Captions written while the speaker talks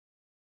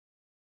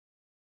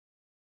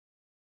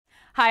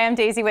Hi, I'm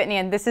Daisy Whitney,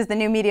 and this is the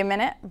New Media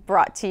Minute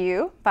brought to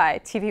you by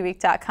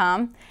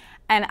tvweek.com.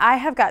 And I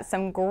have got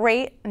some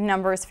great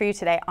numbers for you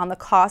today on the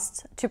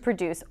costs to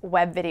produce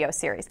web video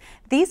series.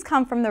 These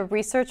come from the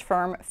research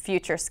firm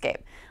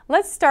Futurescape.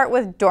 Let's start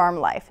with Dorm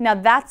Life. Now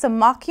that's a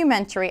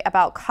mockumentary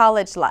about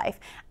college life,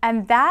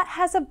 and that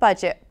has a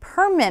budget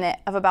per minute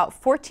of about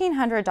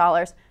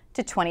 $1,400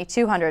 to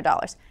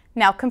 $2,200.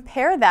 Now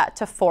compare that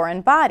to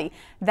Foreign Body.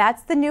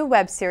 That's the new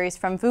web series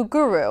from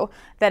VooGuru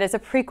that is a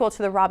prequel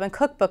to the Robin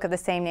Cook book of the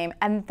same name,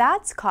 and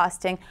that's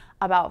costing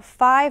about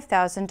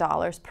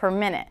 $5,000 per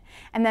minute.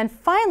 And then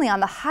finally on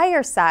the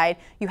higher side,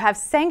 you have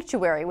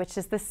Sanctuary, which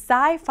is the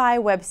sci-fi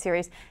web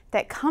series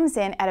that comes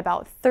in at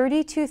about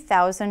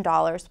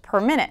 $32,000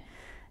 per minute.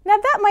 Now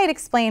that might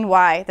explain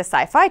why the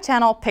Sci-Fi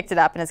Channel picked it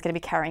up and is going to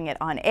be carrying it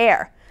on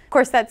air. Of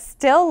course, that's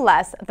still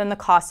less than the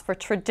cost for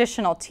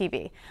traditional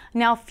TV.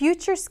 Now,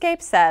 Futurescape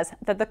says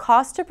that the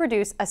cost to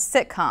produce a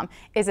sitcom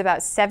is about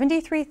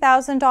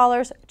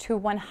 $73,000 to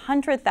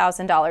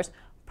 $100,000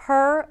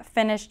 per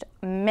finished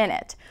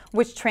minute,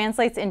 which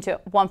translates into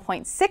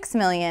 $1.6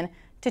 million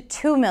to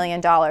 $2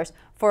 million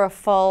for a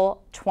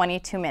full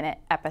 22-minute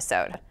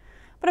episode.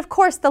 But of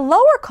course, the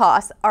lower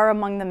costs are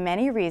among the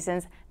many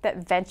reasons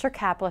that venture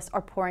capitalists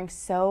are pouring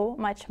so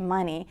much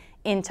money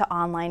into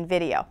online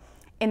video.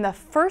 In the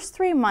first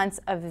 3 months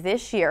of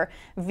this year,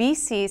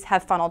 VCs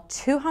have funneled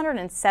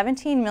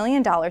 $217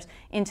 million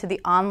into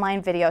the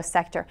online video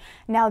sector.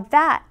 Now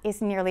that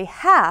is nearly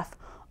half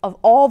of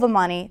all the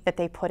money that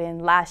they put in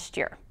last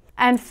year.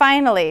 And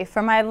finally,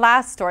 for my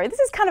last story, this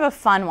is kind of a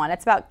fun one.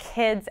 It's about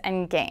kids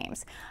and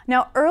games.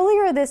 Now,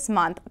 earlier this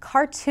month,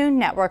 Cartoon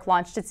Network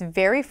launched its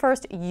very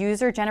first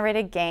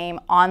user-generated game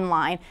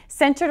online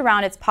centered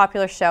around its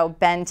popular show,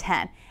 Ben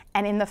 10.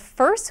 And in the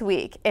first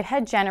week, it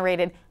had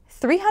generated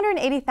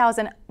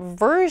 380,000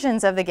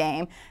 versions of the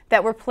game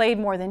that were played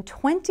more than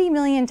 20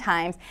 million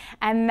times,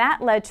 and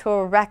that led to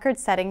a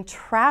record-setting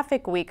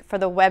traffic week for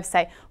the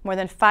website, more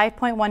than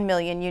 5.1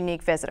 million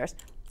unique visitors.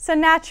 So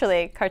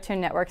naturally, Cartoon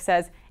Network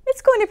says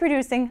it's going to be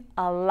producing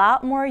a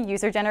lot more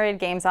user-generated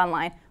games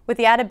online with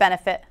the added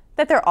benefit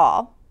that they're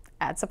all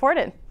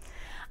ad-supported.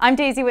 I'm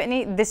Daisy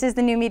Whitney. This is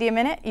the New Media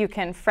Minute. You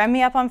can friend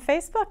me up on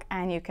Facebook,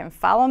 and you can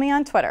follow me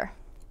on Twitter.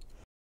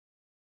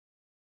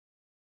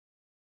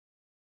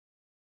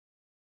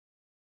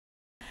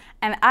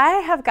 And I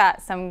have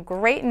got some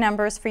great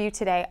numbers for you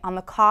today on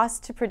the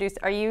cost to produce.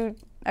 Are you,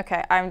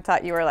 okay, I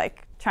thought you were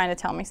like trying to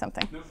tell me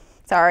something. No.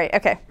 Sorry,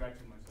 okay.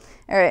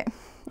 All right,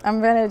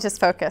 I'm gonna just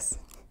focus.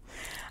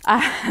 Maybe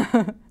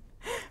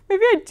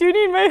I do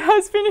need my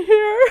husband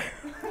here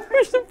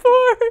for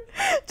support.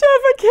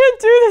 Jeff, I can't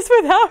do this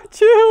without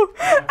you.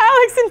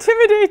 Alex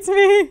intimidates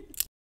me.